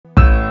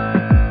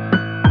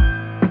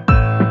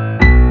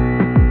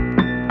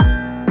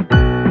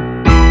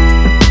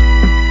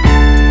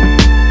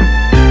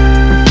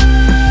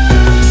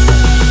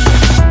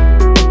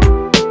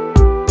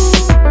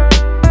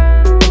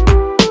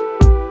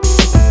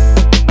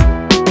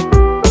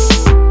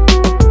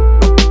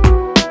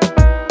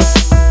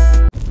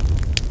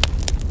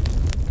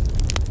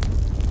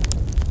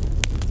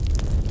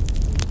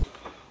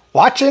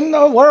Watching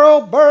the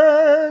world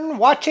burn,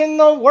 watching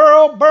the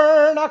world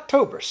burn,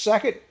 October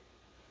 2nd,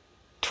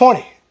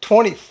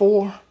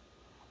 2024.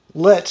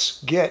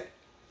 Let's get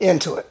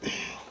into it.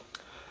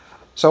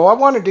 So I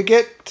wanted to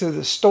get to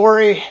the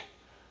story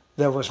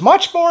that was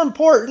much more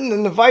important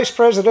than the vice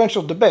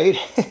presidential debate.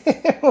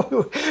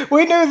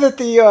 We knew that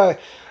the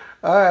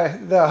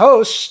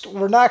hosts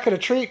were not going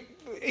to treat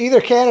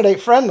either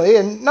candidate friendly,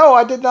 and no,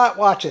 I did not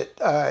watch it.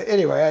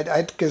 Anyway,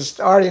 because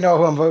I already know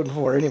who I'm voting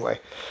for anyway,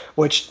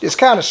 which is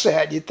kind of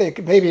sad. You'd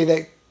think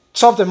maybe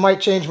something might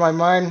change my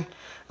mind.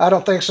 I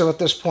don't think so at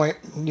this point.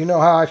 You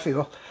know how I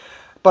feel.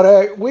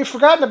 But we've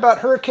forgotten about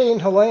Hurricane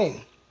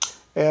Helene,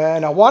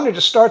 and I wanted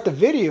to start the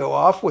video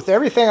off with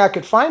everything I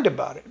could find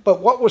about it.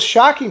 But what was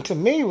shocking to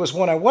me was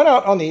when I went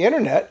out on the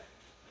internet,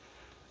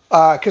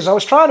 because I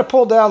was trying to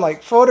pull down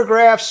like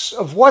photographs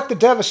of what the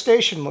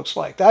devastation looks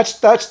like. That's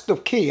the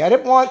key. I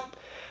didn't want,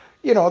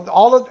 you know,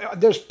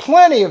 there's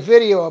plenty of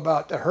video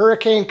about the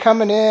hurricane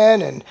coming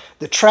in and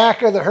the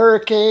track of the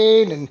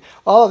hurricane and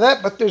all of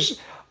that, but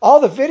all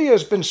the video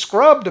has been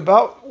scrubbed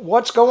about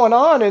what's going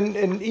on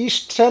in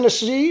East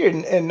Tennessee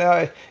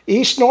and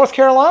East North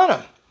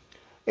Carolina.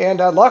 And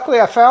luckily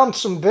I found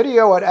some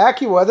video at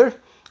AccuWeather,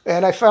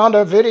 and I found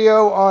a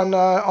video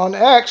on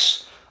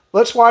X.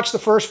 Let's watch the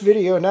first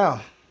video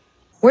now.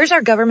 Where's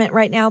our government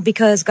right now?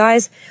 Because,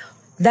 guys,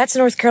 that's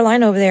North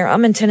Carolina over there.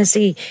 I'm in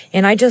Tennessee,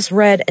 and I just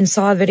read and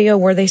saw a video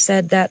where they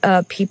said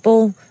that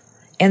people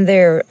and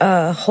their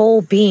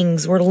whole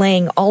beings were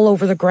laying all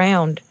over the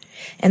ground,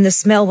 and the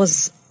smell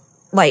was,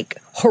 like,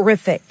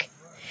 horrific,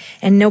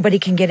 and nobody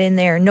can get in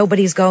there.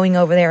 Nobody's going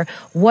over there.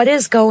 What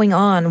is going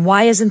on?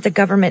 Why isn't the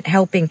government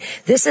helping?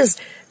 This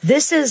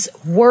is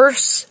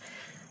worse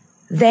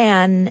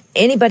than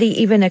anybody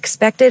even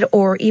expected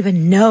or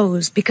even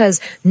knows,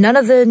 because none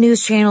of the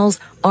news channels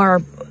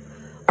are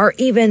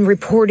even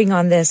reporting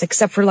on this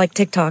except for like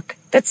TikTok.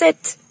 That's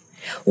it.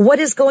 What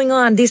is going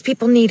on? These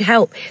people need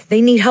help. They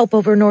need help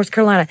over North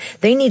Carolina.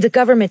 They need the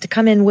government to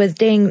come in with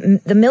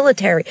the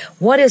military.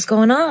 What is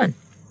going on?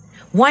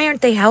 Why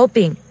aren't they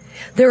helping?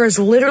 There is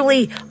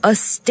literally a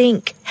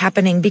stink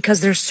happening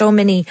because there's so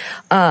many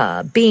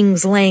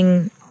beings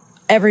laying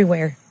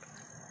everywhere.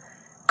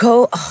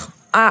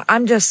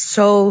 I'm just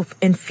so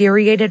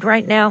infuriated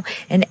right now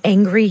and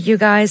angry, you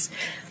guys.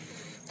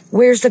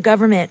 Where's the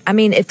government? I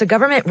mean, if the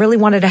government really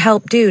wanted to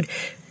help, dude,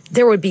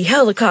 there would be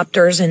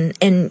helicopters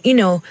and you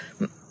know,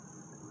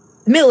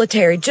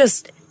 military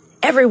just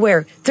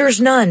everywhere. There's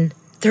none.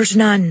 There's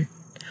none.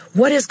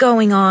 What is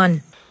going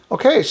on?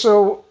 Okay,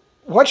 so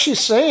what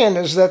she's saying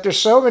is that there's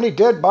so many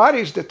dead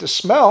bodies that the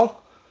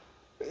smell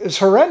is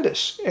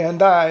horrendous.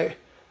 And I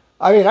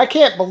mean, I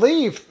can't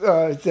believe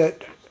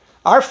that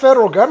our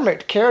federal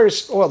government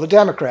cares. Well, the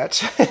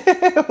Democrats,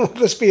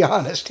 let's be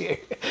honest here,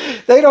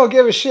 they don't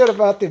give a shit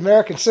about the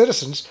American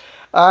citizens.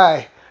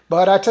 But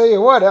I tell you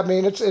what, I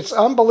mean, it's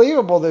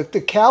unbelievable that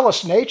the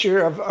callous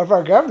nature of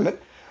our government.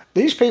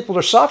 These people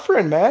are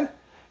suffering, man.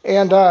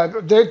 And I'm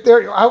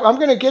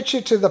going to get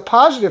you to the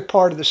positive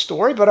part of the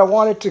story, but I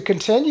wanted to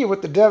continue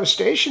with the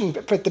devastation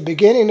at the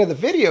beginning of the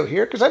video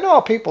here, because I know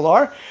how people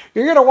are.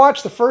 You're going to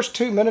watch the first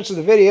 2 minutes of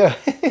the video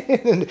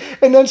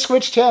and then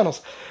switch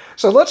channels.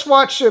 So let's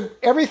watch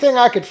everything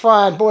I could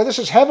find. Boy, this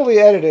is heavily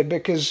edited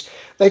because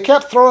they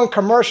kept throwing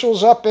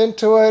commercials up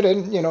into it,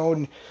 and you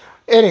know.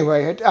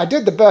 Anyway, I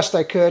did the best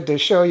I could to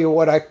show you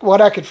what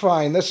I could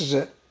find. This is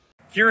it.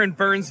 Here in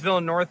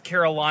Burnsville, North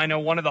Carolina,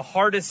 one of the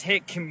hardest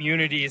hit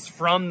communities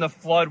from the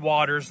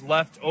floodwaters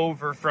left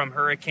over from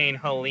Hurricane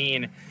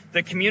Helene.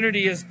 The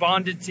community is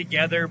bonded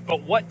together,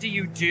 but what do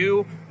you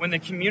do when the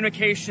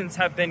communications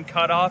have been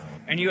cut off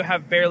and you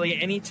have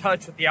barely any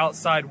touch with the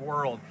outside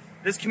world?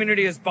 This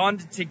community is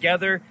bonded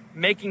together,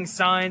 making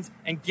signs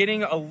and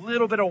getting a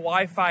little bit of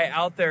Wi-Fi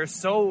out there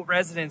so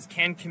residents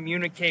can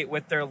communicate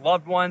with their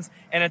loved ones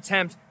and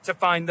attempt to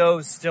find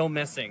those still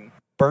missing.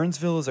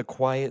 Burnsville is a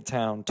quiet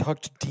town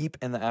tucked deep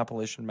in the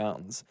Appalachian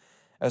Mountains.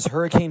 As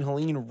Hurricane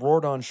Helene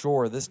roared on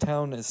shore, this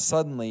town is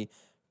suddenly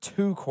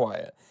too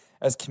quiet,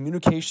 as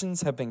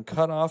communications have been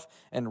cut off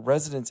and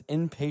residents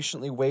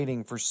impatiently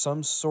waiting for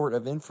some sort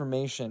of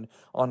information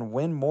on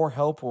when more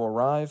help will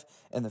arrive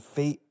and the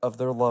fate of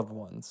their loved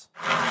ones.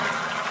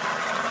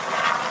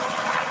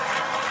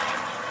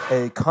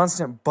 A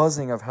constant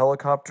buzzing of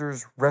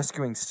helicopters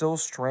rescuing still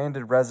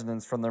stranded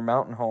residents from their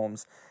mountain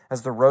homes,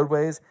 as the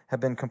roadways have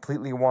been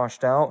completely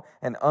washed out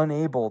and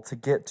unable to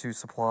get to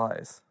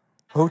supplies.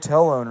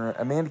 Hotel owner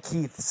Amanda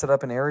Keith set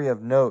up an area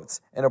of notes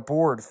and a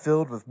board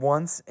filled with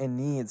wants and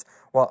needs,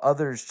 while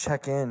others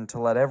check in to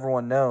let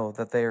everyone know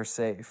that they are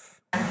safe.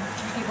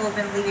 People have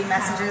been leaving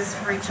messages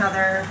for each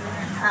other,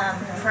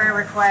 prayer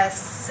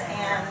requests,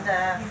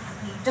 and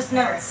just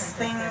notes,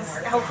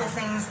 helpful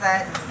things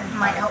that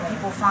might help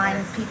people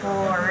find people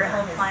or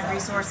help find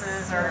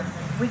resources. Or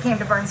we came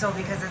to Burnsville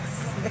because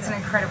it's an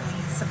incredibly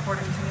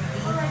supportive community.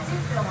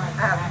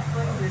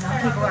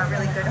 People are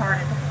really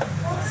good-hearted,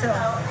 so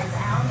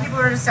people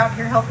are just out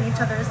here helping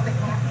each other as they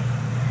can.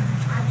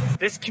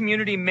 This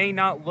community may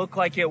not look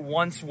like it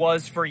once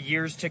was for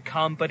years to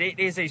come, but it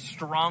is a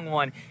strong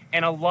one.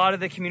 And a lot of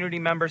the community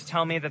members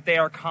tell me that they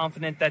are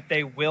confident that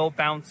they will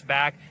bounce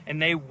back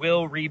and they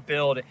will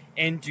rebuild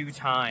in due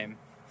time.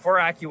 For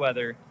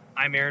AccuWeather,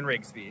 I'm Aaron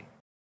Rigsby.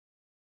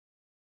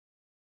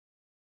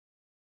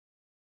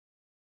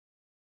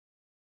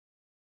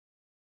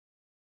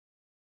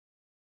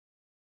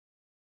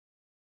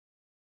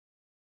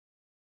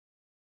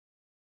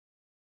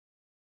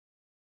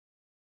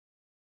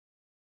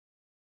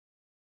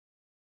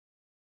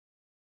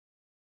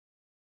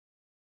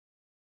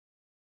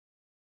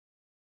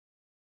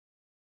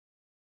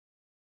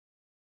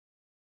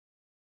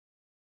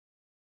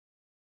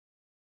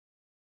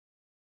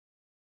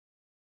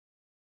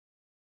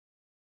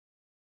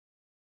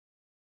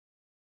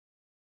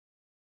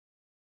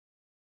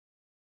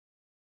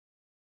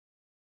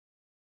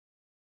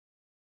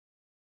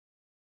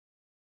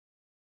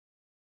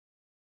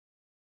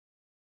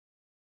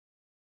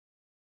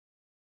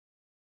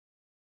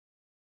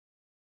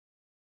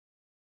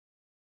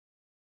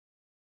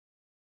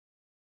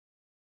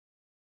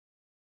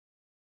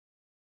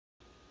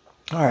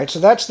 All right, so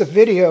that's the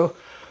video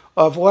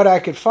of what I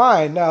could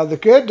find. Now, the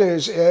good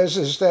news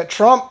is that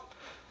Trump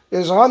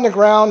is on the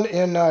ground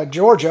in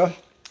Georgia,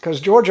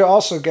 because Georgia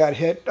also got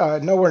hit,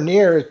 nowhere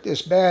near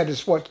as bad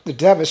as what the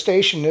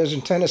devastation is in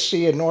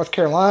Tennessee and North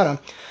Carolina.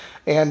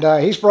 And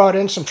he's brought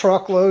in some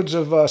truckloads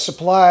of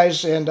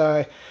supplies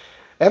and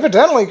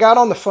evidently got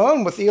on the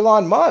phone with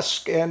Elon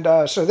Musk. And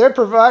so they're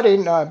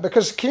providing,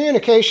 because the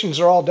communications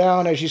are all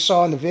down, as you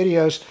saw in the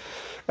videos.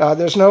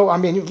 There's no, I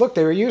mean, look,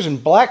 they were using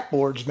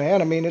blackboards,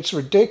 man. I mean, it's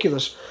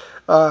ridiculous.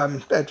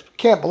 I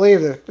can't believe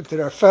that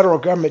our federal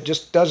government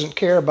just doesn't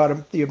care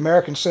about the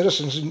American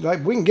citizens.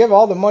 Like, we can give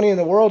all the money in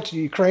the world to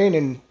Ukraine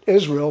and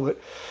Israel, but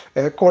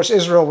of course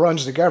Israel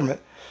runs the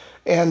government.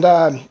 And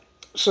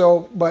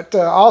also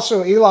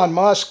Elon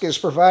Musk is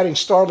providing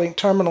Starlink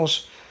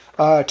terminals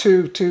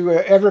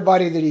to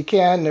everybody that he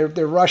can.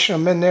 They're rushing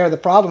them in there. The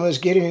problem is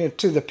getting it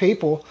to the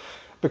people,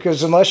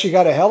 because unless you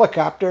got a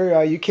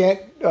helicopter, you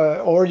can't,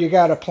 or you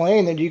got a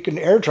plane that you can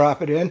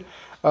airdrop it in.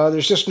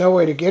 There's just no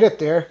way to get it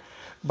there.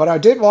 But I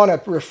did want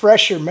to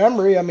refresh your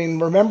memory. I mean,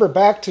 remember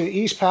back to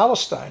East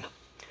Palestine.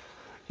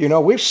 You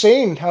know, we've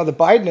seen how the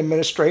Biden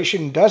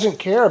administration doesn't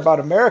care about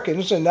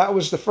Americans, and that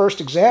was the first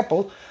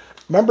example.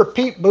 Remember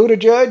Pete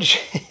Buttigieg,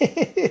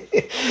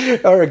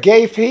 or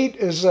Gay Pete,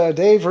 as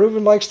Dave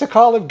Rubin likes to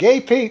call him,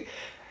 Gay Pete.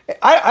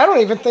 I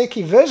don't even think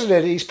he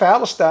visited East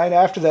Palestine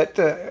after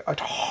that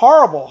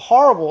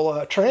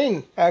horrible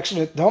train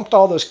accident dumped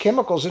all those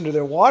chemicals into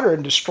their water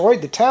and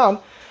destroyed the town.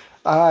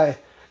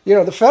 You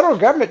know, the federal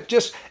government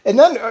just... And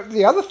then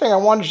the other thing I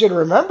wanted you to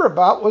remember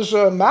about was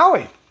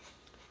Maui.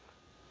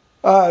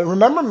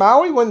 Remember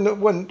Maui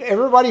when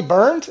everybody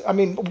burned? I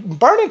mean,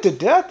 burning to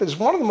death is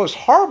one of the most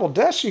horrible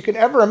deaths you can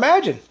ever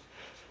imagine.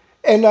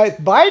 And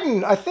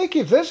Biden, I think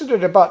he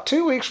visited about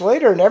 2 weeks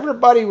later, and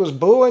everybody was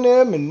booing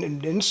him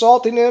and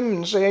insulting him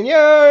and saying,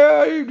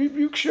 yeah,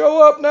 you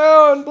show up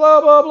now and blah,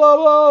 blah, blah,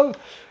 blah.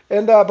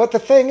 And but the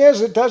thing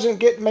is, it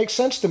doesn't make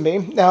sense to me.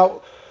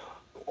 Now,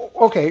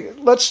 okay,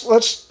 let's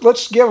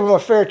give them a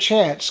fair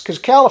chance, because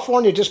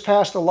California just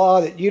passed a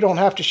law that you don't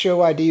have to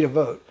show ID to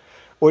vote,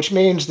 which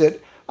means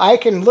that I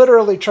can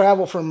literally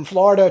travel from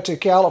Florida to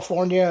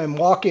California and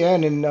walk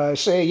in and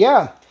say,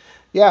 yeah,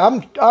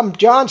 I'm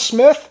John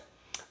Smith.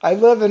 I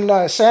live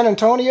in San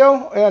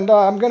Antonio, and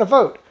I'm going to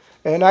vote,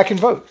 and I can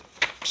vote.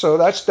 So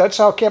that's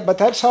how. But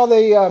that's how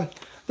they're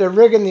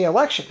rigging the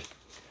election,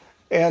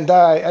 and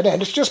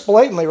it's just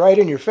blatantly right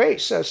in your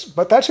face.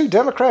 But that's who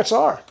Democrats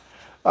are.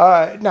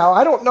 Now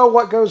I don't know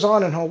what goes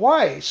on in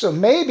Hawaii, so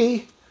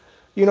maybe,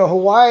 you know,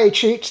 Hawaii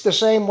cheats the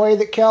same way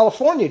that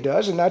California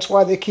does, and that's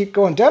why they keep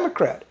going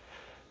Democrat.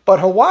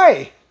 But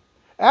Hawaii,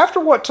 after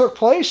what took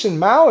place in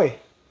Maui,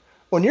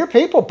 when your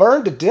people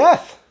burned to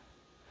death.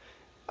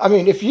 I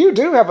mean, if you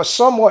do have a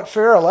somewhat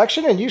fair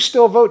election and you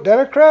still vote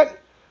Democrat,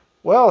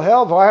 well,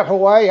 hell,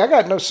 Hawaii, I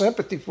got no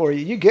sympathy for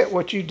you. You get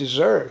what you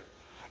deserve.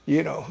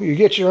 You know, you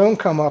get your own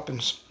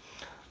comeuppance.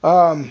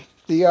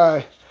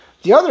 The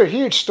other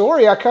huge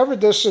story, I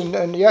covered this in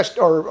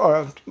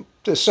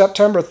the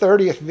September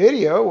 30th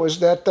video, was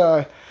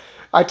that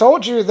I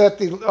told you that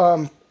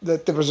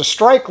that there was a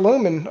strike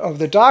looming of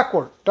the dock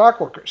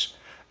workers.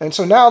 And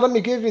so now let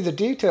me give you the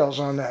details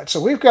on that.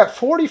 So we've got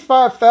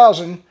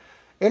 45,000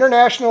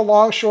 International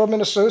Longshoremen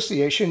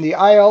Association, the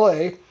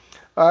ILA,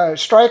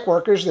 strike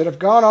workers that have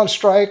gone on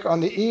strike on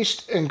the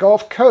East and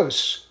Gulf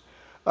Coasts.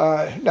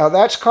 Now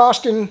that's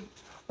costing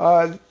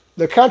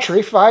the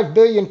country $5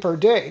 billion per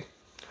day.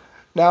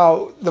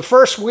 Now the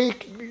first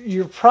week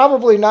you're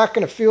probably not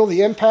going to feel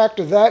the impact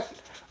of that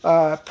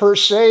per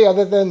se,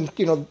 other than,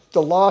 you know,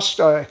 the lost.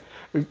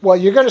 Well,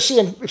 you're going to see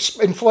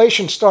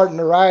inflation starting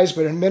to rise,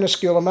 but in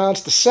minuscule amounts.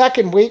 The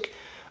second week,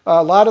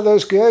 a lot of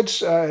those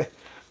goods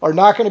are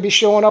not going to be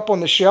showing up on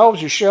the shelves.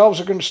 Your shelves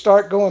are going to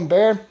start going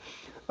bare.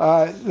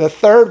 The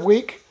third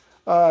week,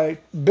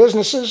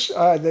 businesses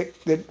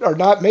that are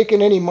not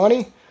making any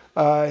money,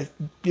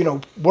 You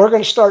know, we're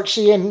going to start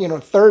seeing, you know,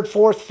 third,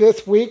 fourth,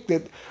 fifth week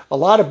that a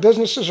lot of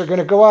businesses are going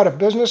to go out of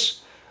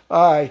business.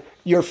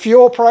 Your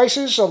fuel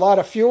prices, a lot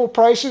of fuel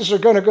prices are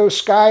going to go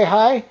sky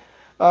high.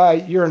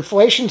 Your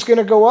inflation's going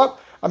to go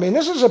up. I mean,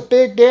 this is a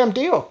big damn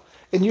deal.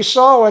 And you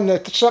saw in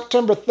the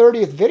September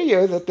 30th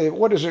video that the,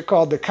 what is it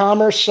called, the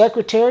Commerce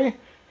Secretary,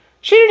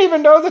 she didn't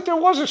even know that there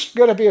was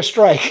going to be a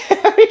strike.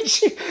 I mean,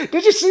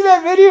 did you see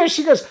that video?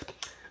 She goes,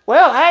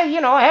 well, I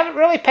haven't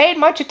really paid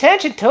much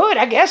attention to it.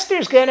 I guess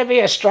there's going to be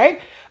a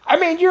strike. I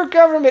mean, your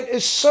government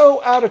is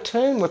so out of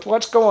tune with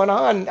what's going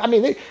on. I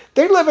mean,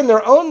 they live in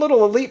their own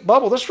little elite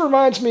bubble. This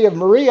reminds me of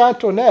Marie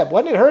Antoinette.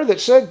 Wasn't it her that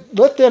said,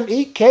 let them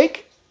eat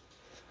cake?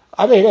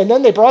 I mean, and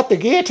then they brought the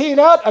guillotine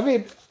out. I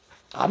mean,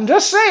 I'm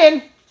just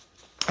saying,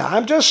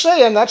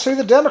 that's who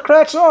the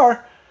Democrats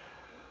are.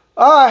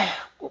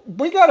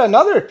 We got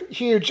another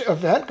huge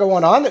event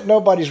going on that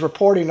nobody's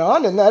reporting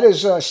on, and that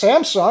is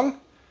Samsung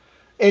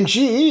and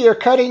GE are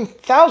cutting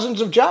thousands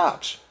of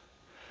jobs.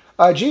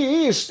 GE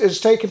is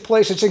taking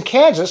place. It's in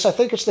Kansas. I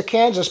think it's the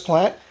Kansas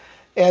plant,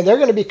 and they're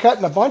going to be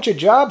cutting a bunch of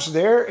jobs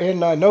there in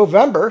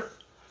November.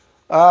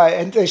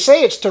 And they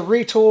say it's to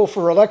retool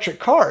for electric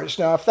cars.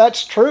 Now, if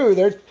that's true,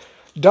 they're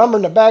dumber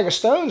than a bag of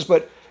stones.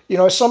 But you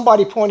know, as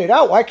somebody pointed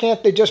out, why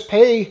can't they just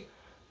pay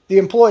the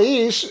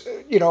employees?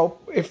 You know,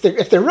 if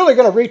they're really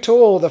going to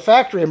retool the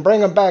factory and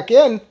bring them back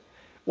in,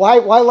 why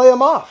lay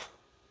them off?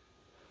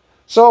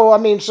 So, I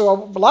mean, so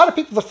a lot of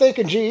people are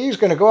thinking GE is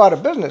going to go out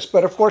of business.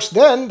 But, of course,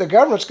 then the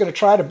government's going to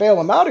try to bail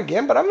them out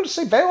again. But I'm going to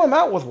say bail them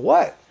out with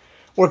what?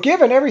 We're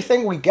giving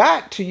everything we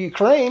got to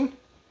Ukraine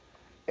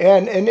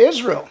and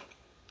Israel.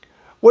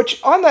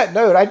 Which, on that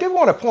note, I did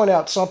want to point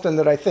out something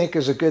that I think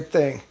is a good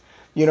thing.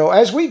 You know,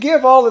 as we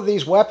give all of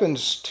these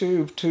weapons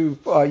to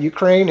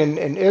Ukraine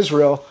and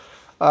Israel,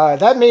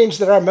 that means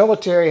that our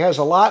military has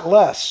a lot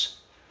less.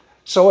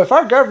 So if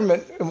our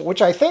government,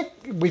 which I think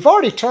we've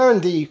already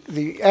turned the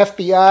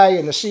FBI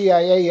and the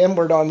CIA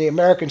inward on the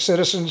American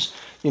citizens,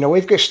 you know,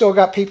 we've still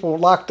got people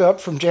locked up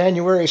from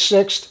January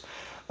 6th.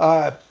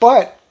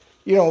 But,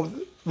 you know,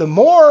 the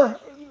more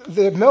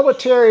the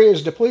military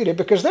is depleted,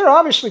 because they're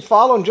obviously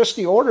following just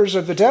the orders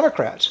of the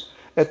Democrats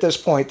at this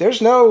point.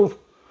 There's no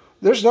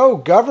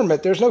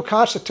government, there's no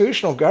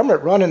constitutional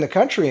government running the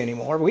country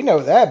anymore. We know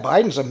that.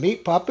 Biden's a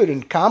meat puppet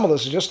and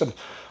Kamala's just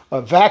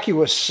a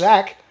vacuous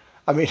sack.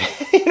 I mean,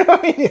 you know,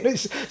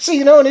 so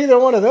you know, neither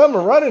one of them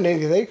are running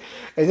anything.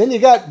 And then you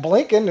got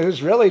Blinken,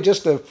 who's really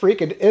just a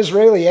freaking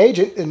Israeli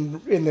agent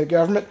in the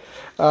government.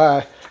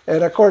 And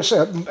of course,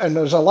 and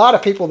there's a lot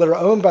of people that are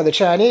owned by the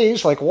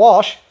Chinese, like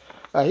Walsh.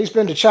 He's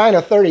been to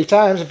China 30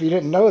 times, if you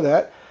didn't know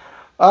that.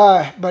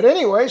 But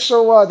anyway,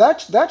 so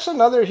that's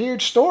another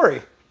huge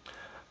story.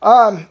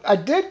 I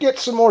did get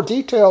some more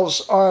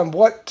details on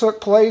what took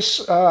place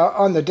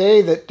on the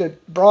day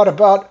that brought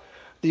about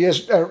the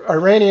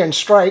Iranian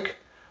strike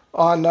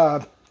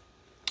on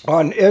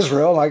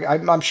Israel.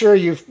 I'm sure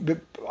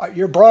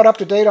you're brought up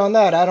to date on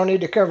that. I don't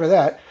need to cover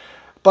that.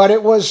 But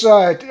it was,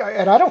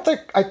 and I don't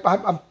think,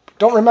 I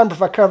don't remember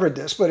if I covered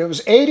this, but it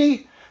was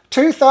 80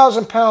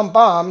 2,000-pound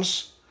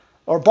bombs,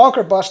 or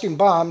bunker-busting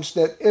bombs,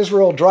 that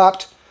Israel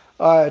dropped,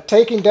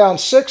 taking down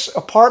 6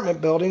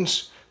 apartment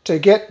buildings to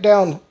get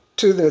down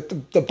to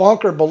the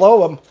bunker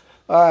below them,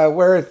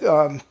 where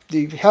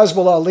the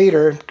Hezbollah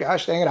leader,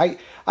 gosh dang it,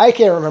 I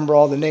can't remember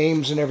all the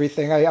names and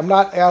everything. I'm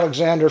not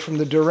Alexander from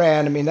the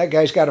Duran. I mean, that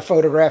guy's got a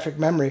photographic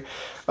memory.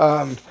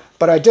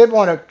 But I did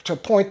want to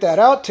point that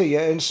out to you.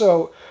 And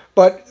so,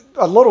 but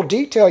a little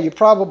detail you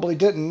probably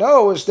didn't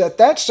know is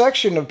that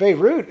section of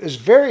Beirut is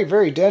very,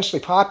 very densely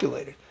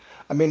populated.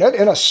 I mean,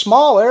 in a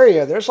small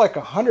area, there's like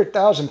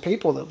 100,000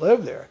 people that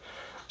live there.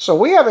 So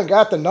we haven't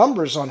got the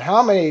numbers on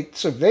how many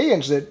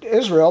civilians that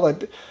Israel,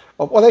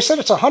 well, they said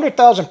it's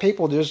 100,000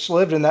 people just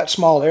lived in that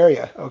small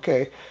area,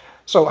 okay?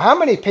 So how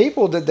many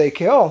people did they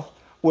kill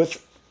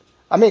with,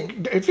 I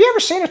mean, have you ever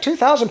seen a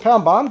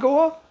 2,000-pound bomb go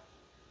off?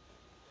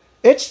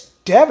 It's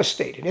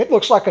devastating. It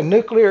looks like a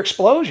nuclear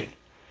explosion.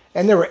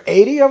 And there were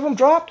 80 of them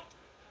dropped?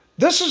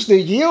 This is the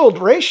yield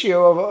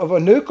ratio of a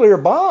nuclear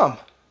bomb.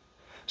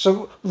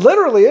 So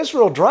literally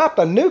Israel dropped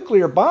a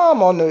nuclear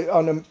bomb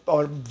on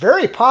a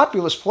very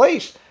populous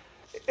place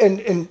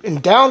in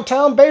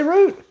downtown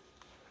Beirut.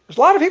 There's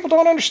a lot of people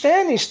don't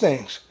understand these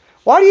things.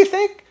 Why do you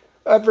think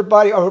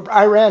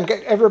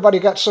everybody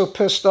got so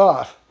pissed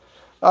off?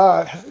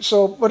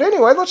 But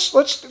anyway,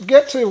 let's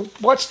get to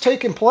what's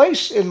taking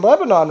place in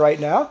Lebanon right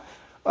now.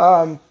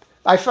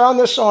 I found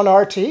this on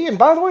RT, and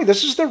by the way,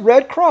 this is the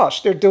Red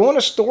Cross. They're doing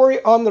a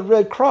story on the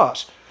Red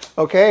Cross,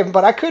 okay?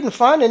 But I couldn't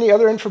find any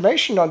other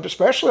information on,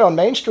 especially on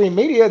mainstream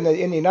media in the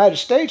United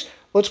States.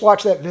 Let's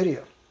watch that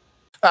video.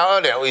 Now,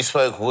 earlier we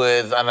spoke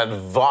with an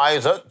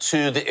advisor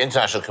to the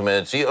international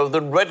community of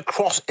the Red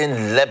Cross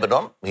in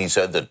Lebanon. He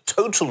said the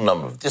total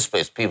number of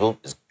displaced people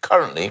is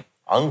currently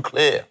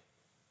unclear.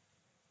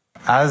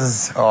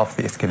 As of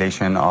the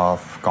escalation of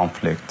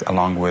conflict,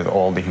 along with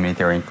all the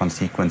humanitarian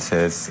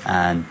consequences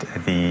and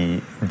the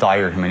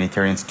dire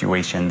humanitarian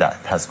situation that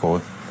has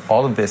caused,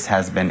 all of this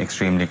has been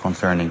extremely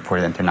concerning for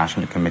the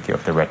International Committee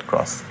of the Red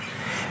Cross.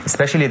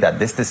 Especially that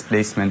this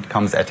displacement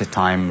comes at a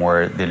time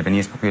where the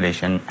Lebanese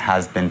population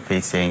has been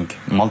facing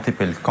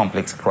multiple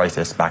complex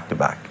crises back to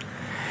back.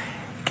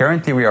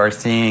 Currently, we are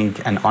seeing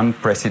an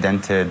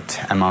unprecedented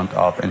amount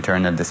of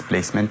internal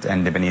displacement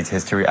in Lebanese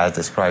history as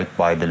described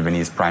by the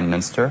Lebanese Prime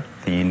Minister.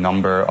 The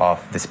number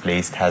of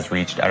displaced has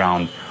reached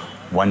around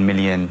 1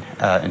 million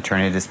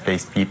internally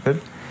displaced people.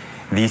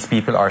 These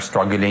people are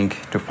struggling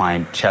to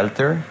find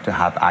shelter, to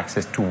have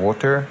access to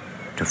water,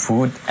 to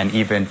food, and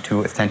even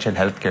to essential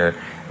healthcare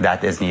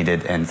that is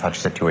needed in such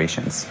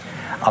situations.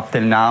 Up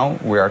till now,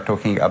 we are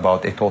talking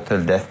about a total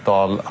death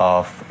toll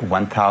of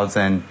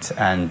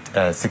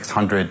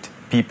 1,600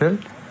 people,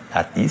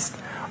 at least,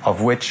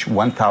 of which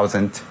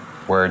 1,000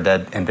 were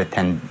dead in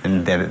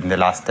the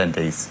last 10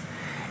 days.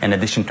 In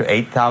addition to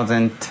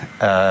 8,000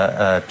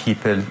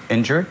 people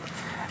injured,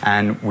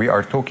 and we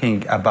are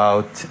talking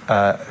about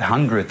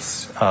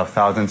hundreds of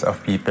thousands of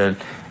people,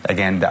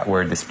 again, that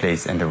were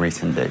displaced in the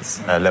recent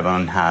days.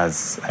 Lebanon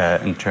has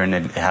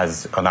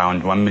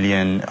around 1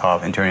 million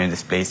of internally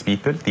displaced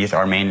people. These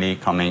are mainly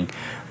coming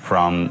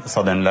from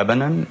southern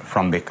Lebanon,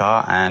 from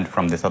Bekaa, and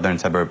from the southern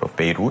suburb of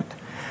Beirut.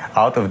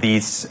 Out of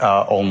these,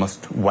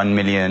 almost 1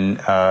 million,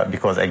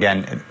 because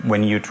again,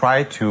 when you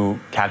try to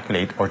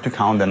calculate or to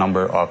count the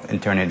number of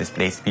internally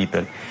displaced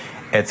people,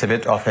 it's a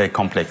bit of a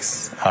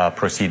complex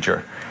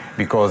procedure,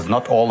 because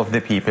not all of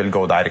the people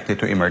go directly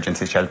to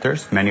emergency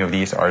shelters. Many of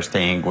these are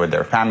staying with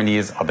their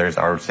families, others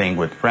are staying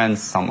with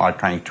friends, some are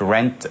trying to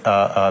rent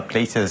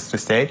places to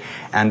stay,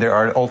 and there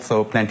are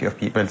also plenty of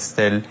people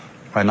still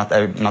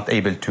not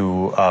able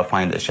to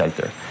find a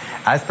shelter.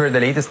 As per the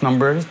latest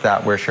numbers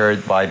that were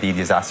shared by the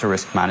Disaster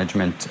Risk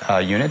Management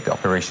Unit, the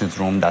operations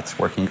room that's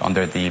working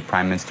under the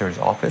Prime Minister's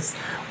office,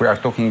 we are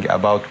talking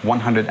about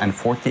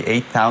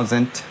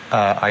 148,000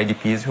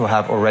 IDPs who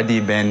have already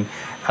been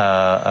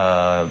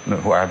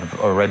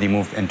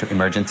moved into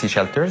emergency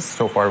shelters.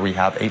 So far, we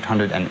have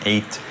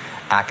 808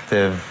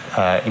 active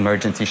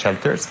emergency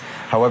shelters.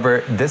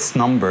 However, this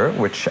number,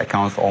 which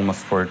accounts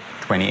almost for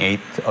 28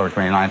 or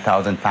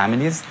 29,000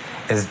 families,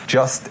 is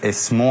just a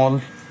small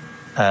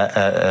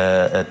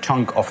a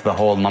chunk of the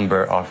whole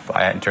number of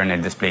internally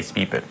displaced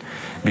people,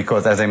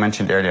 because as I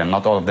mentioned earlier,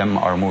 not all of them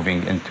are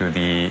moving into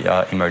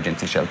the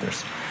emergency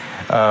shelters.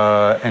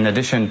 In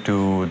addition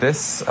to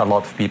this, a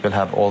lot of people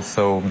have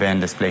also been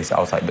displaced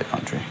outside the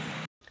country.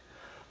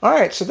 All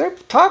right, so they're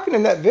talking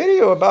in that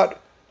video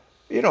about,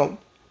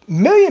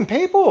 million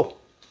people.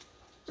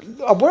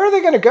 Where are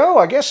they going to go?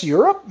 I guess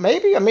Europe,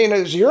 maybe? I mean,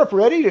 is Europe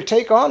ready to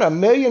take on 1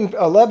 million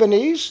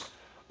Lebanese?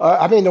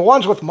 I mean, the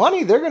ones with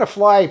money, they're going to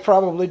fly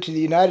probably to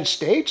the United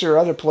States or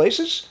other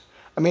places.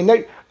 I mean,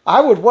 I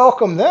would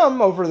welcome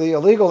them over the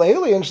illegal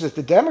aliens that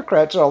the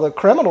Democrats, all the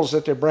criminals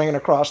that they're bringing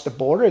across the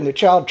border, and the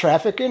child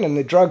trafficking and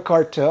the drug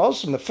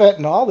cartels and the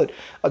fentanyl that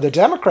the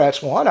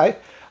Democrats want. I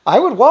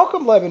would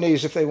welcome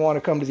Lebanese if they want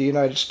to come to the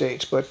United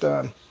States. But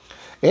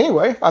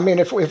anyway, I mean,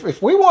 if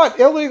we want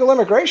illegal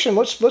immigration,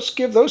 let's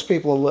give those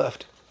people a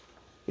lift.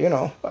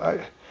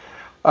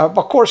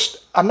 Of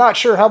course, I'm not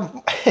sure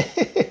how...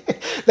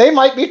 They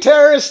might be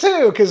terrorists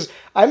too, because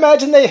I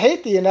imagine they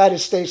hate the United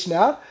States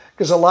now,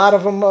 because a lot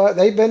of them,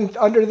 they've been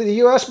under the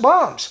U.S.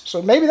 bombs.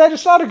 So maybe that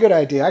is not a good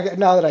idea,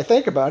 now that I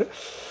think about it.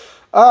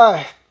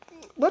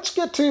 Let's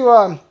get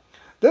to,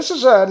 this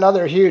is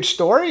another huge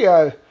story.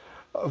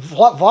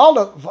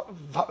 Vuhledar,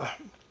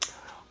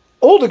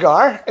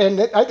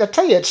 and I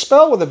tell you, it's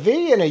spelled with a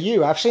V and a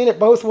U. I've seen it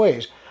both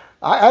ways.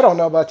 I don't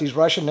know about these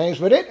Russian names,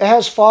 but it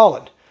has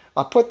fallen.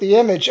 I'll put the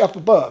image up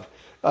above.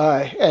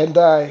 And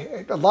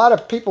a lot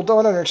of people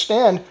don't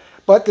understand,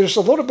 but there's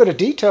a little bit of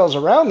details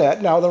around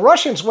that. Now, the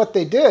Russians, what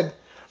they did,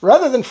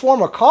 rather than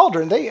form a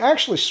cauldron, they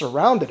actually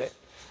surrounded it.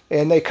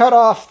 And they cut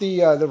off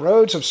the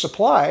roads of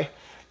supply.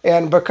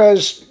 And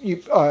because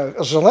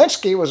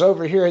Zelensky was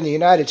over here in the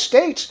United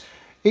States,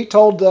 he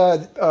told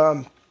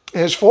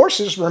his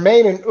forces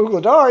remain in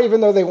Vuhledar, even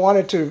though they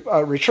wanted to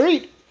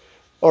retreat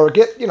or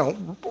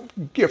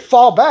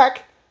fall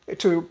back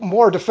to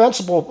more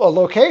defensible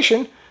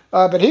location.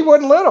 But he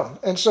wouldn't let them,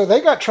 and so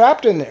they got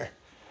trapped in there.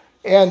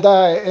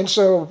 And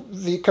so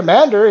the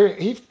commander,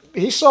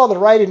 he saw the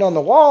writing on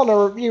the wall,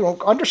 and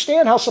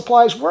understand how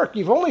supplies work.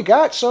 You've only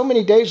got so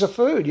many days of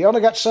food. You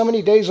only got so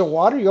many days of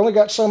water. You only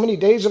got so many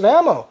days of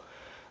ammo.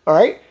 All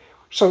right.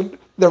 So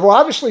there were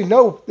obviously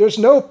there's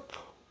no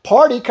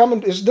party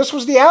coming. This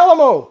was the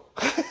Alamo.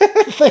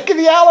 Think of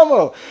the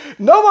Alamo.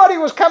 Nobody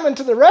was coming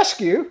to the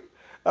rescue.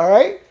 All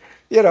right.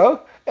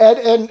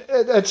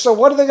 And so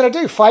what are they going to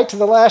do? Fight to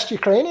the last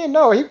Ukrainian?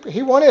 No,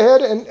 he went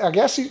ahead and I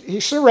guess he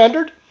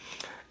surrendered.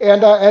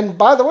 And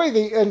by the way,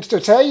 to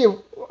tell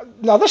you,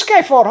 now this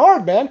guy fought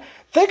hard, man.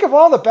 Think of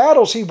all the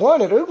battles he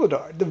won at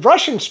Vuhledar. The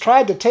Russians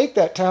tried to take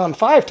that town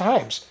 5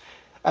 times.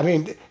 I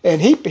mean,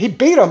 and he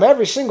beat them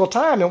every single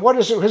time. And what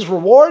is his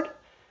reward?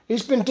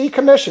 He's been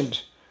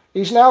decommissioned.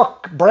 He's now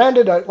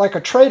branded like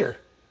a traitor.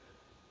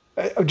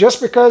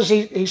 Just because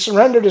he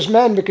surrendered his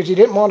men because he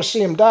didn't want to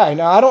see him die.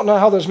 Now, I don't know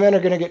how those men are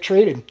going to get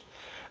treated.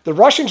 The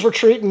Russians were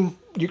treating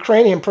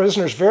Ukrainian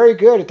prisoners very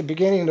good at the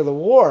beginning of the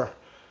war.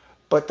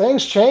 But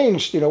things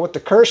changed, with the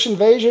Kursk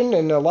invasion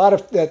and a lot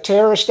of the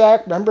terrorist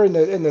act. Remember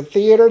in the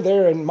theater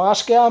there in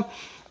Moscow.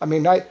 I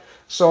mean,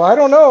 so I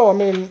don't know. I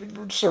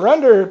mean,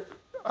 surrender.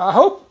 I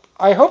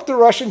hope the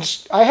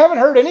Russians. I haven't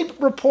heard any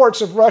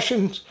reports of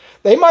Russians.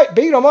 They might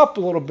beat them up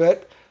a little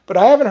bit, but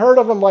I haven't heard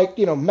of them like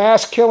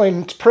mass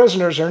killing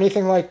prisoners or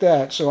anything like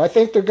that. So I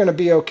think they're going to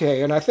be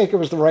okay, and I think it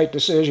was the right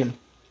decision.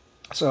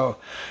 So,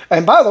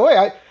 and by the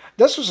way,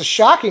 this was a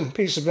shocking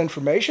piece of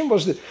information,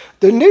 was that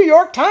the New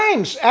York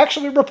Times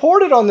actually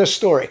reported on this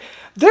story.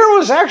 There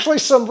was actually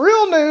some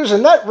real news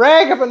in that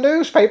rag of a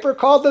newspaper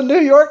called the New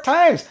York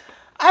Times.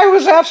 I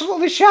was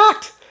absolutely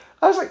shocked.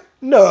 I was like,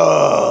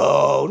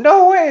 no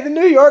way, the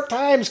New York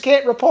Times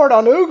can't report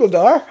on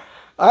Vuhledar.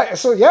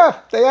 So yeah,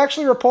 they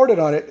actually reported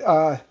on it.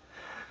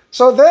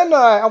 So then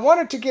I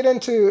wanted to get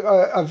into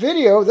a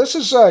video. This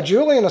is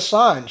Julian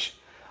Assange.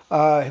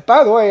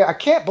 By the way, I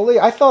can't believe,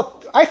 I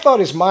thought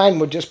his mind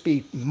would just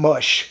be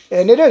mush,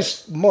 and it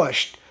is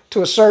mushed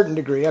to a certain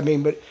degree. I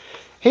mean, but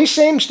he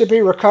seems to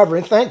be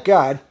recovering, thank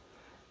God.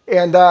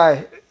 And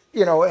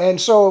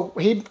and so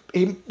he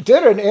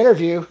did an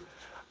interview,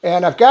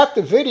 and I've got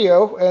the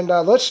video, and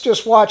let's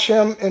just watch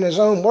him in his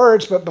own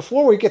words. But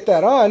before we get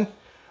that on,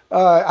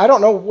 I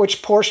don't know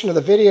which portion of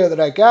the video that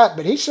I got,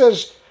 but he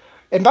says,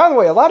 and by the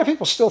way, a lot of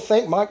people still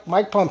think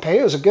Mike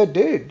Pompeo is a good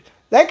dude.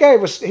 That guy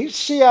he's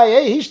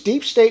CIA, he's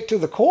deep state to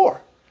the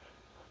core.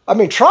 I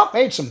mean, Trump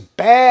made some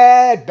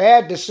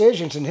bad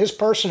decisions in his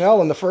personnel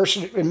in the first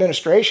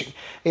administration.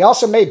 He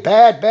also made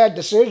bad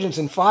decisions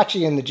in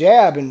Fauci and the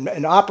jab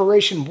and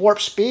Operation Warp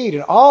Speed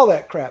and all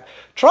that crap.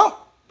 Trump,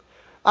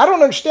 I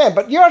don't understand,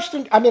 but you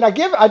understand, I mean,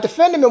 I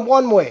defend him in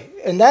one way,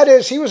 and that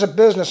is he was a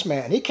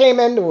businessman. He came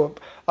into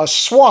a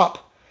swamp,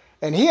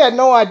 and he had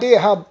no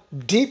idea how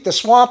deep the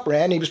swamp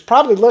ran. He was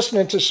probably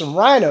listening to some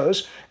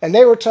rhinos, and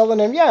they were telling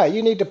him, yeah,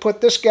 you need to put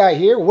this guy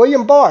here,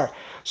 William Barr.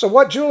 So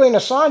what Julian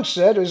Assange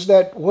said is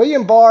that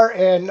William Barr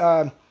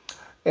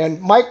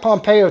and Mike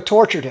Pompeo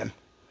tortured him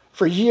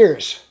for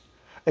years.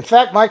 In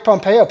fact, Mike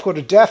Pompeo put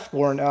a death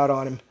warrant out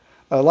on him.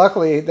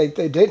 Luckily, they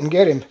didn't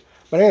get him.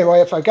 But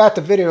anyway, if I got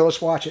the video,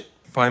 let's watch it.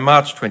 By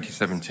March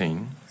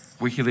 2017,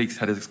 WikiLeaks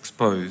had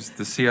exposed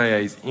the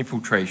CIA's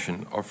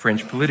infiltration of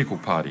French political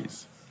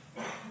parties,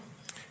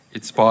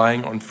 its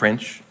spying on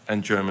French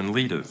and German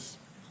leaders,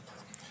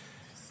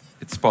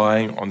 its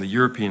spying on the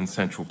European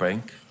Central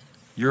Bank,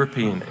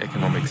 European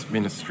economics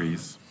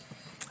ministries,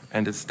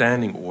 and its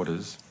standing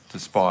orders to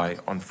spy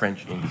on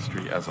French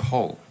industry as a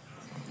whole.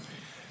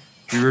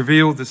 We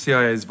revealed the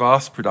CIA's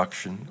vast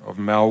production of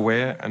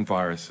malware and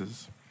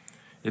viruses,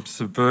 its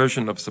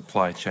subversion of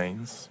supply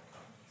chains,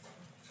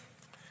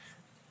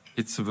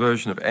 its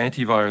subversion of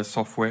antivirus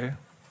software,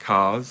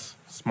 cars,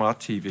 smart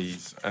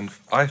TVs, and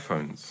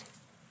iPhones.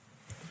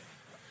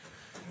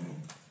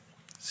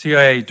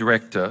 CIA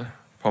Director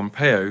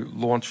Pompeo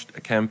launched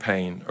a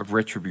campaign of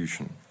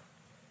retribution.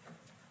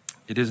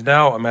 It is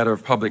now a matter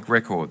of public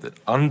record that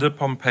under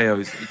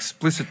Pompeo's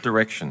explicit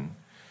direction,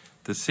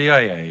 the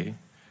CIA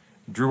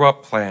drew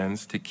up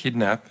plans to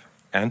kidnap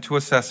and to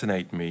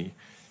assassinate me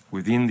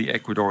within the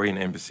Ecuadorian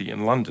embassy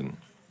in London,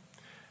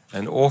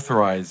 and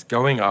authorized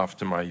going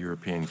after my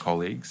European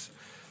colleagues,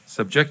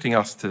 subjecting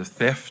us to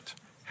theft,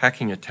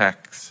 hacking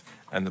attacks,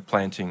 and the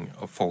planting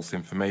of false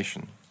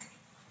information.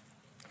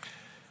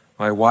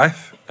 My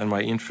wife and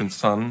my infant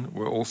son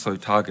were also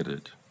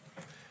targeted.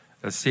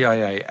 A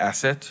CIA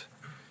asset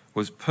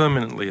was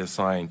permanently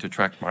assigned to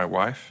track my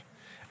wife,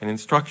 and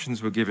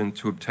instructions were given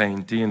to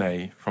obtain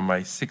DNA from my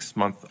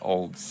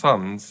 6-month-old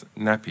son's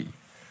nappy.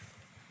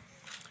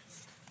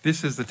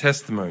 This is the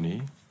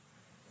testimony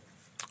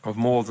of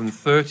more than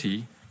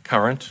 30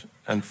 current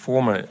and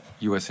former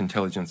US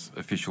intelligence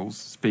officials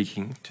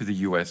speaking to the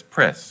US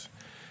press,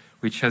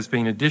 which has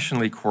been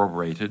additionally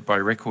corroborated by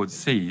records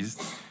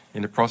seized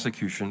in a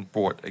prosecution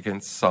brought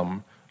against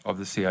some of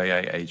the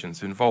CIA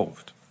agents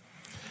involved.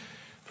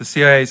 The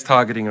CIA's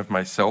targeting of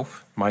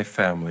myself, my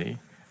family,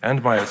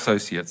 and my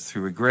associates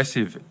through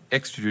aggressive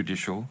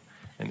extrajudicial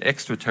and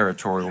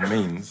extraterritorial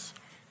means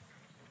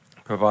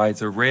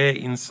provides a rare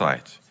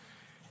insight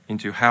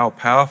into how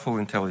powerful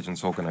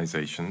intelligence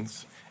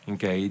organizations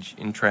engage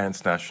in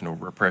transnational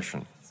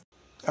repression.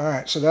 All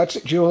right, so that's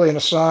Julian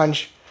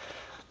Assange.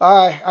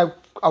 I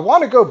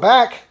want to go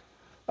back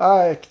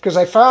because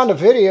I found a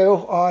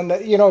video on,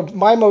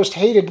 my most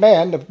hated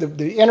man,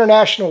 the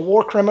international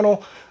war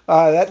criminal,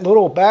 that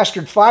little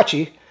bastard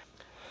Fauci.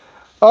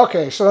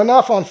 Okay, so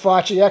enough on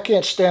Fauci. I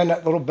can't stand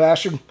that little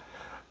bastard.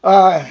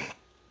 We're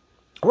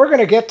going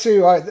to get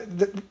to,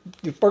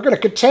 we're going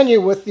to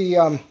continue with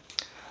the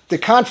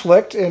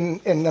conflict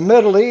in the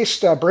Middle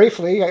East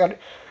briefly. I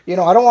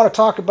don't want to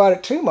talk about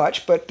it too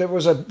much, but there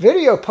was a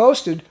video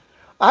posted.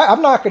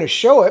 I'm not going to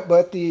show it,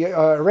 but the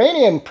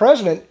Iranian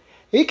president,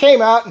 he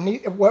came out and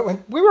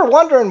we were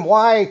wondering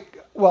why.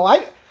 Well,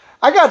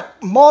 I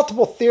got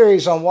multiple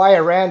theories on why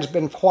Iran's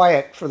been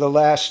quiet for the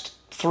last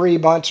 3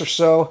 months or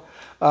so.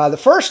 The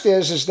first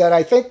is that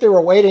I think they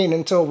were waiting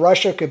until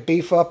Russia could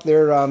beef up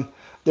their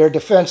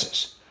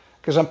defenses,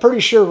 because I'm pretty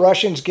sure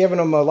Russians given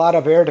them a lot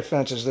of air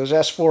defenses, those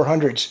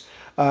S-400s.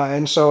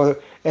 And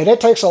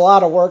it takes a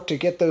lot of work to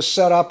get those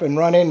set up and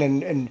running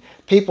and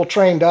people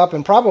trained up,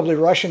 and probably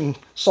Russian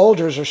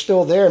soldiers are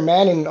still there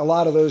manning a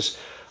lot of those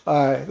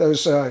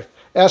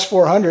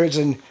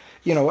S-400s, and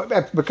you know,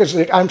 because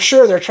I'm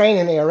sure they're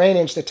training the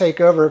Iranians to take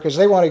over because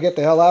they want to get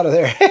the hell out of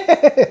there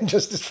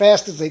just as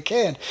fast as they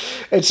can.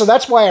 And so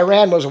that's why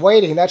Iran was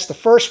waiting. That's the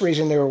first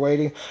reason they were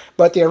waiting.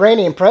 But the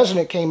Iranian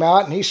president came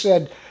out and he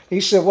said,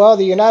 well,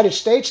 the United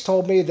States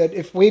told me that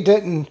if we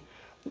didn't,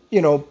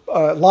 you know,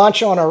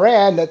 launch on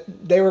Iran, that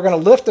they were going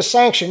to lift the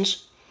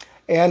sanctions,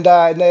 and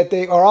that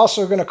they are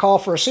also going to call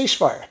for a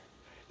ceasefire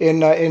in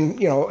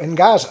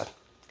Gaza.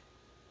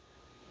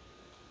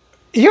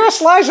 The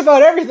U.S. lies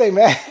about everything,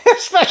 man,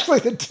 especially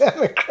the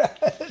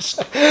Democrats.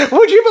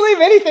 Would you believe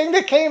anything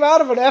that came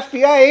out of an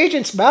FBI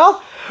agent's mouth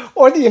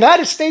or the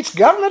United States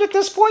government at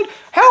this point?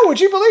 How would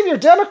you believe your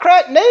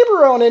Democrat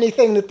neighbor on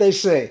anything that they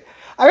say?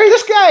 I mean,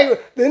 this guy,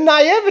 the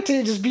naivety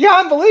is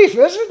beyond belief,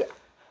 isn't it?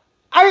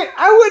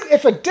 I would,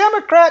 if a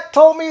Democrat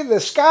told me the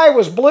sky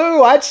was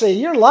blue, I'd say,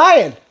 you're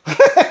lying.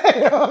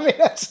 You know, I mean,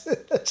 that's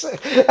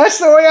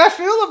the way I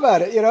feel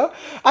about it, you know.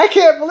 I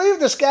can't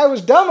believe this guy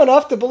was dumb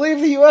enough to believe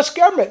the U.S.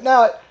 government.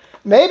 Now,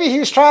 maybe he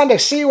was trying to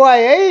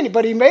CYA,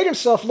 but he made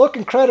himself look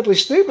incredibly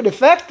stupid. In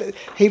fact,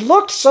 he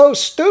looked so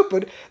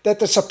stupid that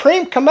the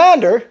Supreme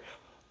Commander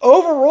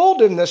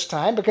overruled him this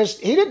time because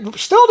he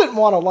still didn't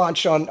want to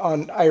launch on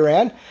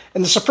Iran.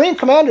 And the Supreme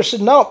Commander said,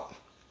 no,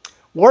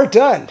 we're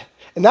done.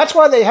 And that's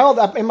why they held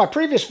up, in my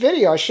previous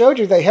video, I showed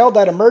you they held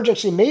that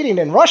emergency meeting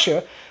in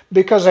Russia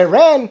because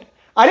Iran,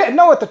 I didn't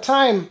know at the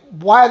time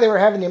why they were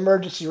having the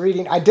emergency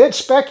meeting. I did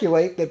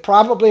speculate that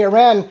probably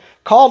Iran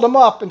called them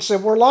up and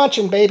said, we're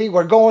launching, baby,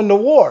 we're going to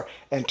war.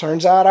 And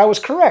turns out I was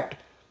correct.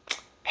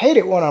 Hate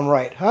it when I'm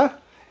right, huh?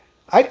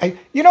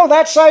 You know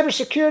that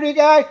cybersecurity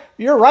guy?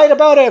 You're right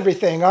about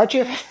everything, aren't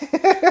you?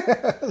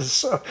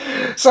 So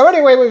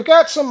anyway, we've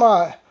got some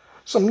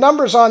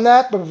numbers on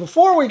that, but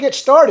before we get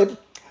started,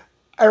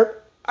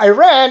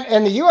 Iran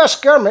and the U.S.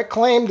 government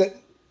claim that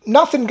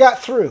nothing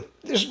got through.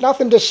 There's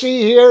nothing to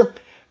see here.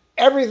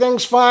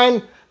 Everything's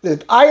fine.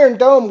 The Iron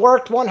Dome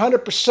worked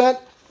 100%.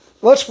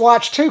 Let's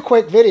watch two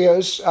quick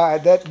videos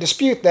that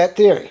dispute that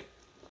theory.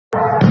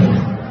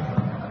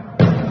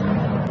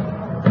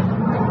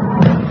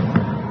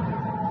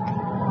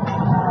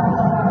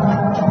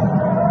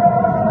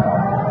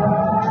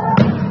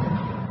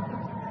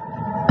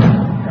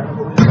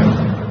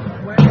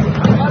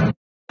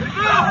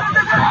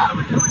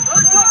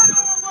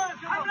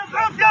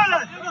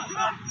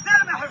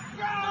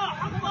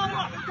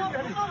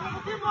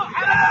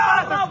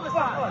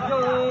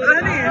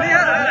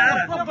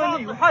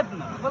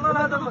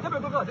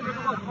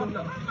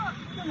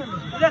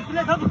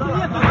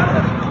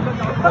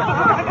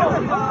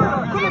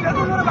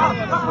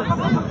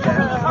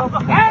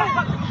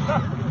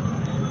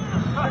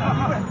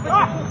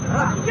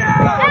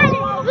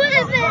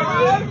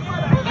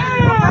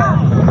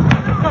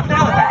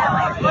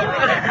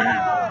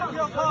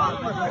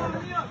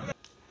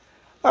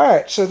 All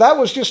right, so that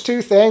was just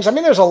two things. I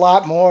mean, there's a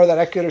lot more that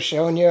I could have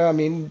shown you. I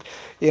mean,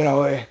 you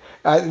know,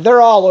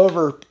 they're all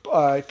over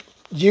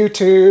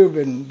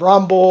YouTube and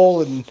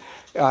Rumble and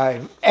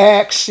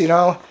X, you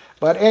know.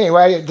 But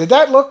anyway, did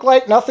that look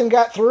like nothing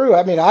got through?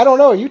 I mean, I don't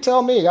know. You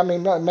tell me. I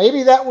mean,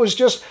 maybe that was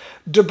just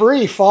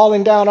debris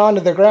falling down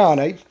onto the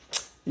ground.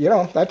 You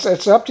know,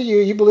 it's up to you.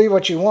 You believe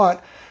what you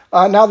want.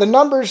 Now, the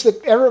numbers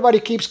that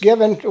everybody keeps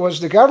giving was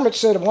the government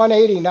said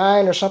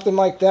 189 or something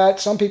like that.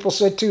 Some people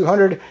said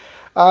 200.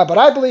 But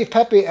I believe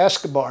Pepe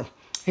Escobar.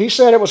 He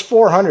said it was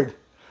 400.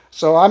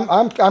 So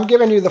I'm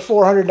giving you the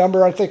 400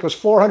 number. I think it was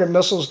 400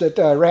 missiles that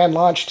Iran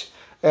launched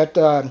at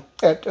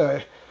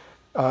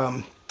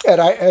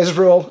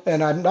Israel,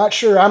 and I'm not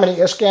sure how many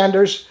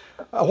Iskanders.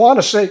 I want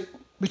to say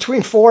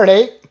between 4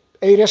 and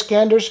 8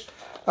 Iskanders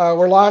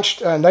were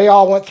launched, and they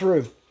all went